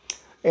through.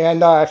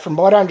 And from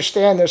what I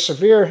understand, there's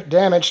severe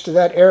damage to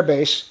that air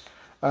base.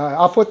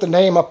 I'll put the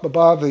name up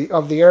above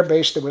of the air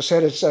base that was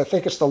hit. I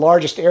think it's the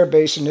largest air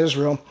base in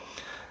Israel.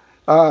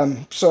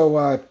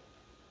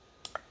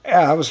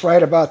 Yeah, I was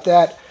right about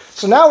that.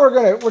 So now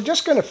we're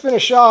just gonna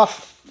finish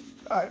off.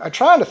 I'm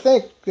trying to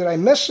think, did I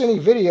miss any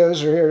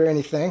videos or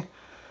anything?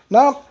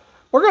 No,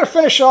 we're gonna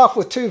finish off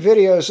with two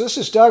videos. This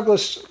is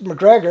Douglas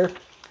McGregor,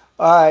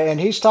 and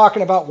he's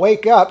talking about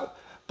wake up.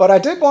 But I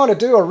did want to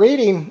do a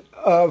reading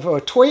of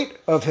a tweet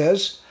of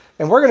his,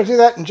 and we're gonna do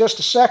that in just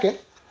a second.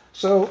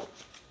 So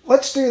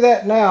let's do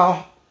that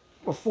now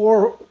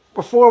before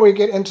we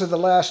get into the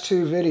last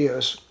two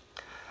videos.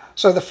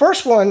 So the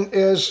first one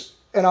is,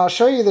 and I'll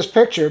show you this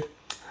picture,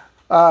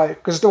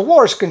 because the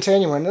war is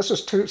continuing. This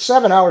was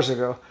 7 hours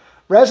ago.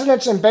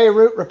 Residents in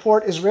Beirut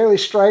report Israeli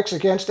strikes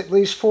against at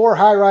least 4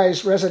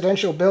 high-rise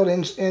residential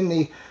buildings in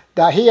the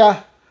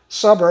Dahia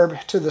suburb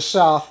to the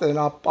south, and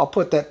I'll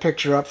put that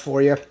picture up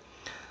for you.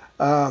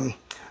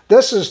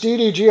 This is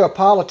DD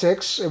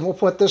Geopolitics, and we'll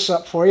put this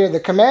up for you. The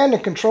Command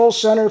and Control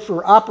Center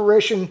for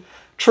Operation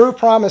True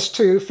Promise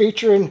 2,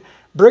 featuring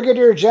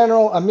Brigadier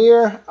General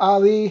Amir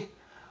Ali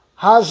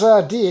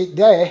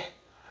Hazadeh,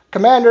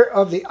 commander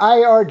of the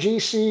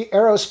IRGC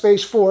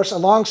Aerospace Force,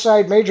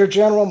 alongside Major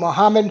General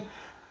Mohammed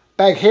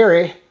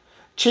Bagheri,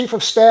 Chief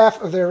of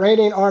Staff of the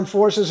Iranian Armed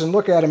Forces. And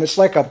look at him, it's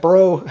like a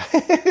bro,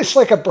 it's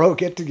like a bro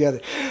get together.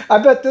 I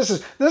bet this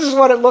is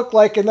what it looked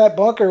like in that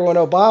bunker when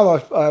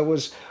Obama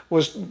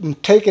was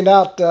taking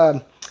out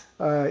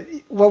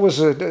what was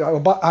it?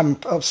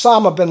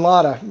 Osama bin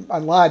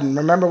Laden.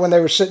 Remember when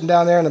they were sitting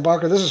down there in the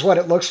bunker? This is what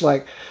it looks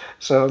like.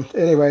 So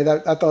anyway,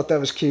 I thought that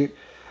was cute.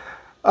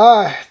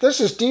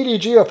 This is DD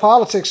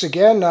Geopolitics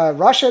again.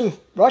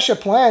 Russia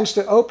plans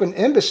to open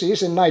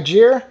embassies in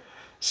Niger,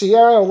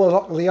 Sierra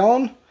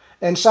Leone,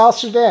 and South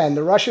Sudan,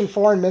 the Russian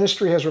Foreign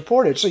Ministry has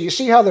reported. So you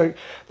see how the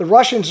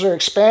Russians are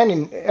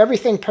expanding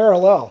everything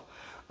parallel.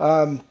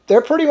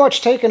 They're pretty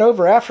much taking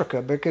over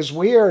Africa because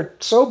we are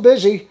so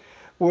busy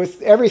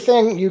with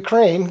everything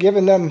Ukraine,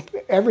 giving them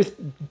every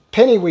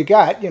penny we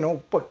got, you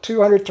know, what,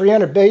 $200,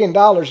 $300 billion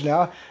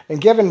now,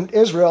 and giving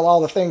Israel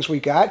all the things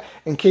we got,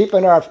 and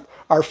keeping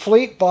our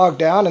fleet bogged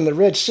down in the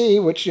Red Sea,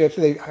 which if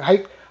the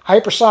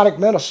hypersonic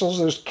missiles,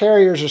 those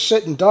carriers are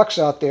sitting ducks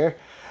out there.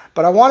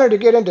 But I wanted to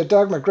get into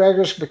Doug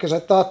McGregor's because I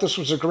thought this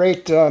was a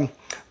great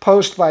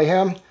post by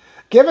him.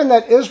 Given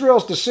that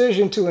Israel's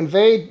decision to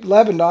invade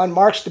Lebanon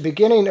marks the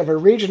beginning of a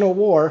regional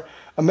war,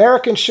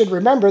 Americans should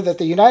remember that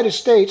the United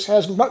States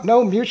has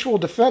no mutual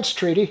defense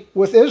treaty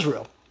with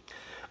Israel.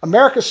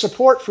 America's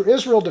support for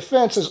Israel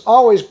defense has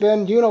always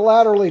been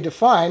unilaterally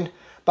defined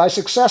by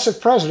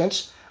successive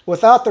presidents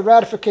without the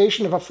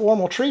ratification of a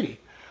formal treaty.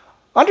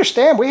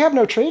 Understand, we have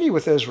no treaty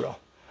with Israel.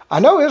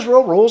 I know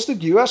Israel rules the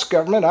U.S.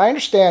 government. I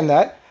understand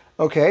that.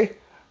 Okay,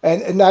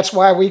 and that's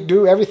why we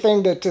do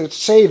everything to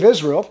save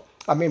Israel.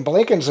 I mean,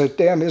 Blinken's a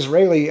damn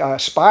Israeli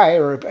spy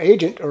or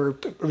agent or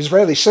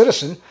Israeli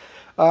citizen.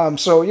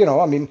 So, you know,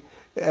 I mean,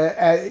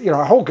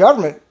 our whole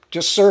government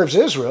just serves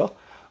Israel.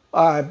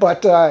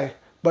 But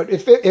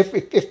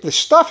if the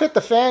stuff hit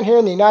the fan here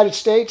in the United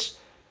States,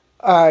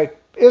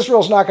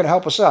 Israel's not going to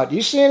help us out.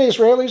 You see any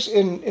Israelis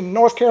in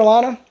North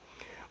Carolina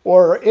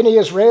or any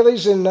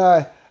Israelis in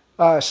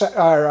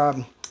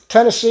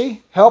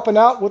Tennessee helping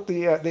out with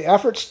the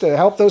efforts to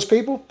help those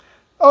people?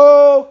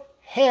 Oh,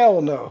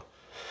 hell no.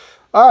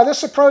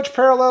 This approach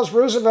parallels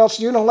Roosevelt's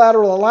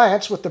unilateral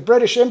alliance with the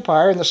British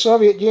Empire and the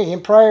Soviet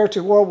Union prior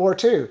to World War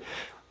II.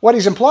 What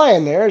he's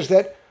implying there is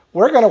that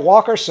we're going to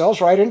walk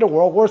ourselves right into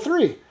World War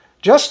III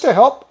just to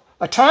help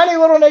a tiny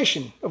little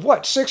nation of,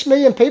 what, 6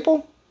 million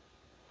people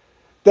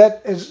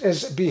that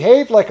is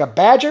behaved like a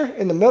badger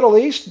in the Middle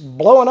East,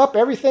 blowing up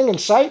everything in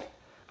sight?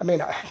 I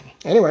mean,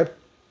 anyway,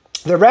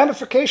 the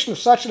ramification of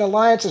such an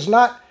alliance is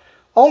not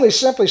only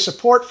simply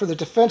support for the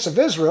defense of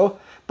Israel,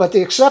 but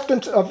the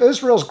acceptance of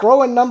Israel's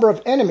growing number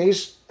of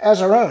enemies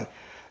as our own.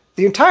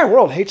 The entire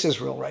world hates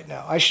Israel right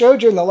now. I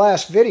showed you in the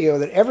last video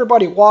that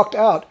everybody walked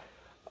out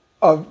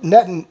of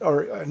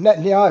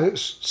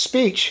Netanyahu's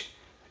speech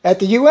at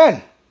the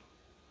UN.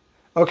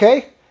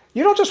 Okay?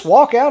 You don't just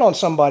walk out on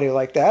somebody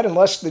like that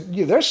unless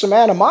there's some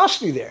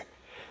animosity there.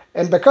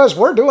 And because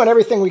we're doing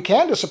everything we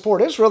can to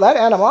support Israel, that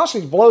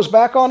animosity blows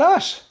back on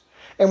us.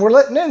 And we're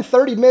letting in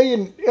 30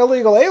 million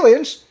illegal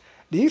aliens.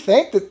 Do you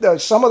think that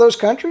some of those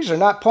countries are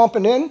not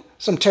pumping in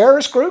some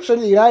terrorist groups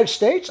into the United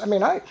States? I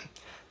mean,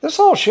 this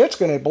whole shit's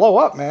going to blow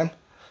up, man.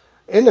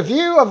 In the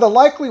view of the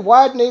likely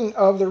widening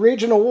of the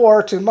regional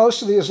war to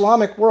most of the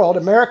Islamic world,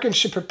 Americans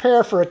should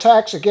prepare for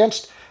attacks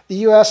against the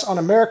U.S. on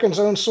Americans'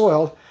 own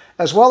soil,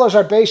 as well as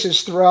our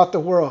bases throughout the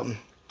world.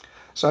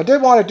 So I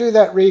did want to do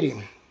that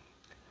reading.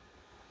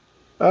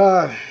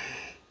 Okay,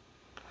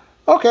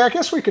 I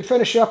guess we could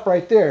finish up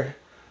right there.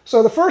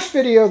 So the first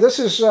video, this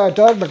is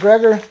Doug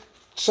McGregor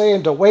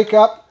saying to wake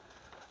up,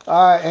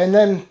 and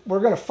then we're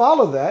going to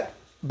follow that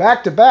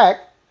back to back,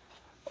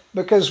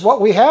 because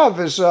what we have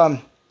is, well,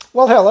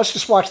 hell, let's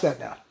just watch that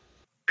now.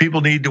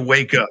 People need to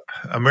wake up.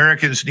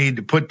 Americans need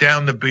to put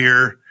down the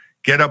beer,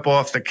 get up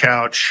off the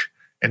couch,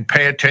 and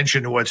pay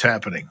attention to what's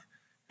happening,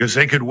 because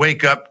they could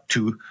wake up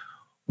to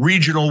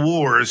regional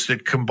wars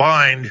that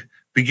combined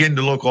begin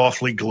to look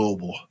awfully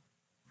global.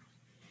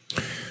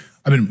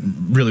 I've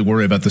been really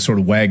worried about the sort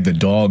of wag the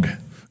dog,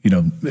 you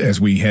know,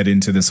 as we head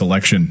into this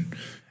election.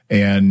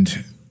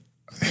 And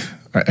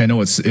I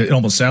know it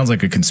almost sounds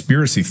like a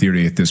conspiracy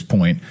theory at this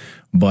point,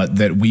 but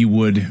that we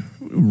would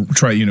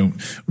try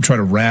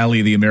to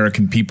rally the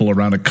American people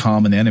around a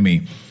common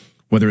enemy,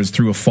 whether it's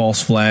through a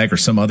false flag or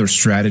some other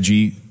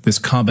strategy. This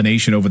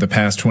combination over the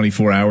past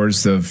 24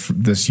 hours of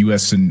this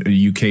U.S. and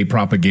UK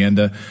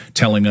propaganda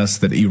telling us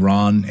that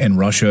Iran and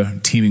Russia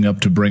teaming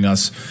up to bring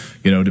us,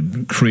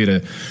 to create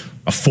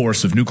a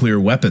force of nuclear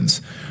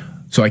weapons.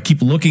 So I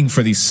keep looking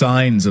for these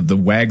signs of the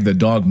wag the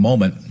dog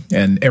moment.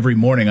 And every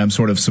morning I'm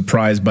sort of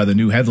surprised by the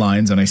new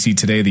headlines. And I see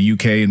today the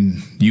UK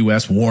and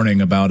US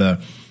warning about an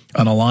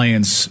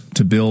alliance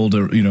to build,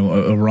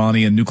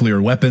 Iranian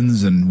nuclear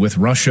weapons and with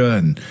Russia.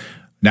 And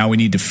now we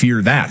need to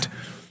fear that.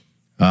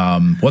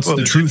 What's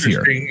the truth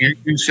here?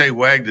 You say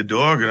wag the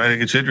dog, and I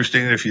think it's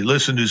interesting that if you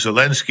listen to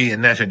Zelensky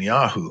and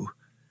Netanyahu,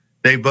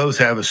 they both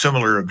have a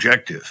similar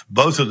objective.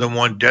 Both of them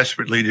want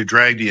desperately to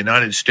drag the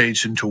United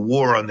States into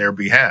war on their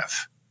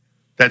behalf.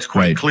 That's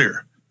quite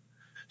clear.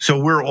 So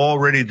we're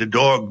already the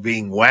dog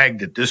being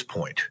wagged at this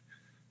point.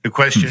 The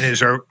question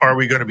is, are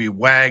we going to be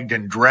wagged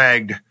and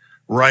dragged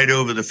right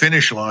over the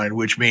finish line,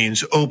 which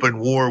means open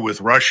war with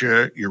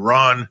Russia,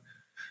 Iran,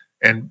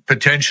 and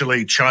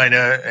potentially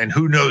China, and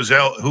who knows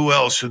who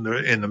else in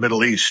the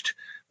Middle East?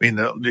 I mean,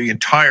 the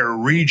entire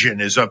region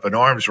is up in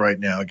arms right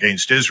now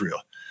against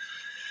Israel.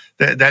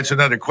 That's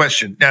another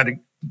question. Now, to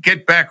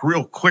get back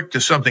real quick to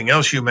something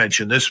else you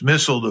mentioned, this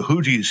missile the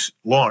Houthis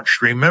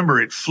launched, remember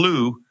it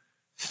flew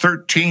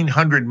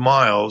 1,300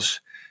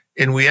 miles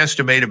in, we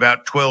estimate,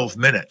 about 12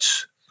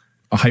 minutes.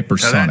 A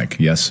hypersonic,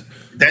 yes.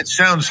 That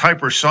sounds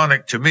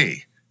hypersonic to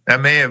me.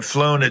 That may have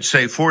flown at,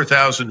 say,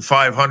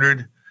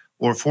 4,500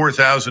 or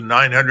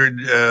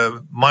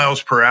 4,900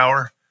 miles per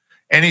hour.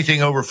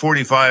 Anything over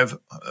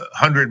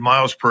 4,500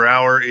 miles per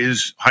hour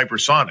is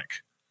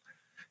hypersonic.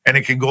 And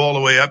it can go all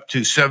the way up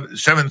to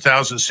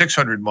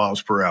 7,600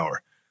 miles per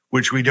hour,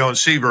 which we don't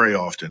see very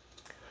often.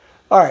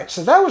 All right,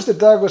 so that was the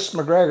Douglas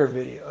McGregor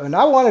video. And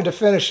I wanted to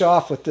finish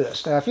off with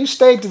this. Now, if you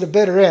stayed to the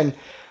bitter end,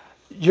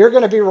 you're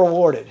going to be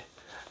rewarded.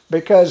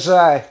 Because,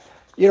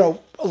 you know,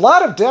 a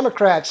lot of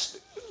Democrats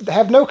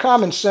have no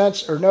common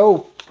sense or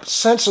no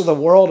sense of the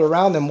world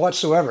around them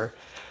whatsoever.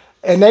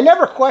 And they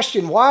never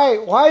question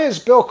why is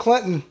Bill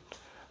Clinton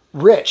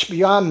rich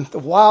beyond the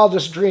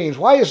wildest dreams?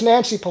 Why is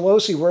Nancy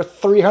Pelosi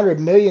worth $300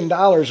 million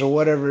or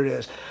whatever it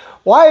is?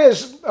 Why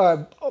is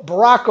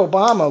Barack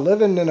Obama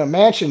living in a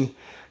mansion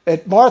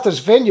at Martha's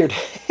Vineyard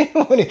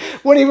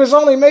when he was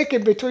only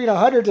making between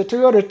 $100,000 to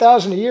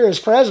 $200,000 a year as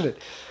president?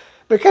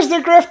 Because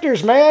they're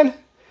grifters, man.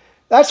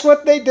 That's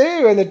what they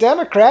do. And the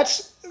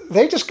Democrats,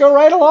 they just go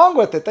right along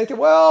with it. They think,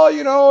 well,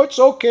 you know, it's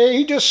okay.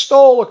 He just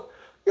stole,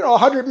 you know,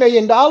 $100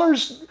 million.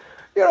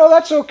 You know,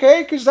 that's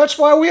okay, because that's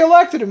why we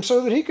elected him, so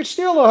that he could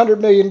steal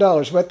 $100 million.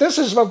 But this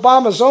is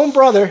Obama's own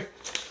brother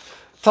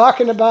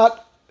talking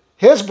about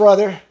his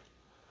brother,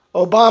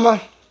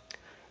 Obama.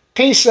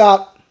 Peace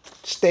out.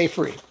 Stay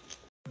free.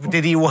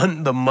 Did he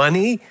want the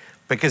money?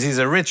 Because he's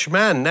a rich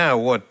man now.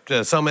 What,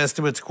 some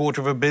estimates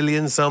 $250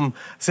 million, some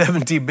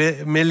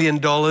 $70 million.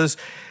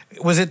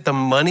 Was it the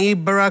money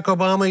Barack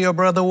Obama, your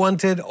brother,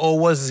 wanted, or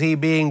was he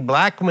being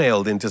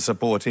blackmailed into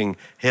supporting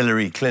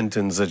Hillary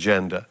Clinton's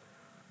agenda?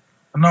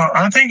 No,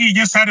 I think he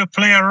just had to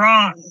play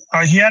around.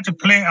 He had to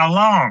play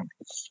along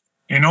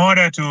in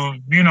order to,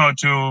 you know,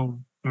 to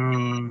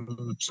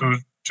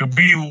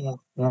be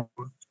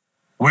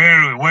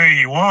where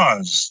he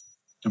was,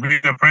 to be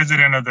the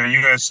president of the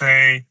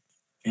USA.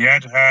 He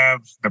had to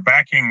have the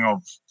backing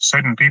of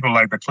certain people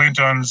like the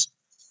Clintons,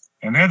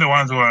 and they're the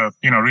ones who are,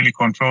 you know, really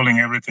controlling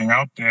everything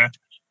out there.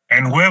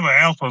 And whoever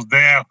else was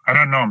there, I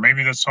don't know,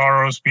 maybe the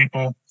Soros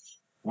people,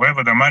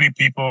 whoever the money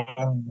people,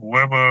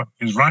 whoever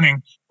is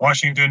running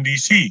Washington,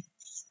 D.C.,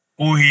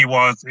 who he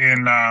was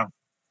in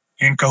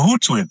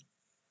cahoots with.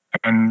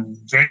 And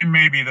they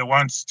may be the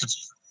ones,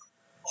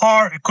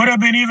 or it could have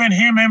been even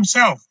him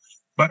himself.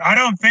 But I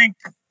don't think,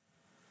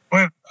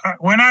 well,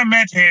 when I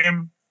met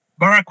him,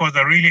 Barack was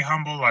a really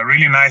humble, a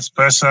really nice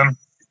person.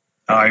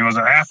 He was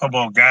an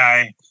affable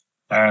guy,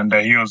 and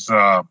he was, you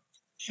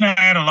know,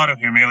 had a lot of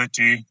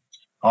humility.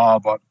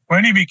 But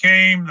when he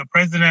became the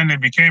president, he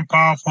became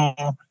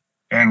powerful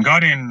and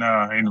got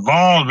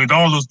involved with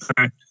all those.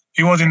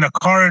 He was in the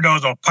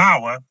corridors of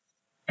power,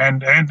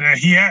 and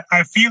he had,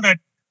 I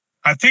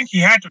think he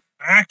had to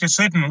act a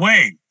certain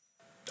way.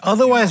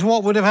 Otherwise,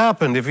 what would have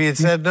happened if he had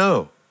said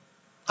no?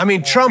 I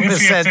mean, Trump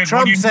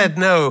said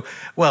no.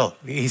 Well,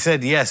 he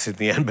said yes in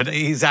the end, but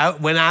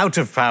when out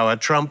of power,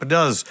 Trump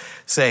does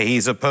say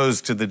he's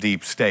opposed to the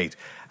deep state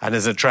and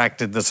has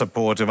attracted the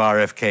support of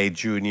RFK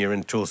Jr.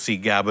 and Tulsi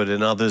Gabbard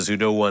and others who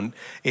don't want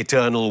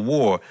eternal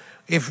war.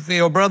 If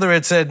your brother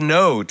had said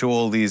no to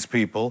all these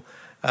people,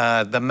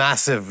 the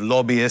massive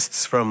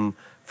lobbyists from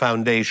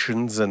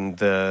foundations and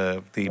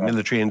the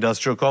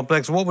military-industrial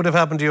complex, what would have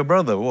happened to your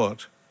brother?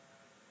 What?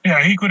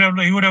 Yeah, he would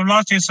have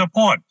lost his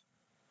support.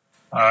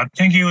 I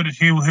think he would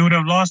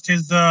have lost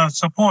his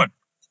support,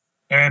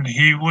 and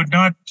he would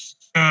not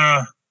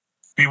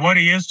be what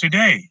he is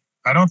today.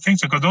 I don't think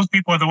so, because those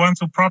people are the ones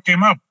who propped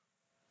him up.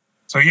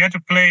 So you had to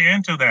play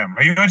into them.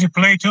 You had to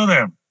play to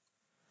them.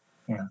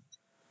 Yeah.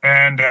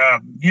 And,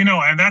 you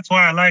know, and that's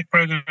why I like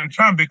President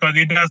Trump, because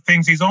he does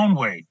things his own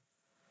way.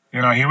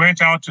 You know, he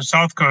went out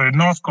to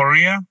North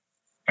Korea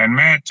and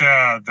met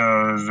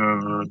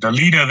the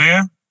leader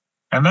there.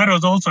 And that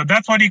was also,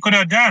 that's what he could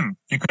have done.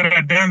 He could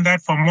have done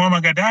that for Muammar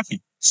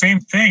Gaddafi. Same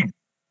thing.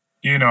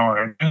 You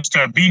know, just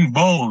being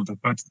bold.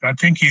 But I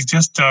think he's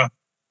just,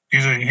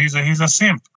 he's a simp.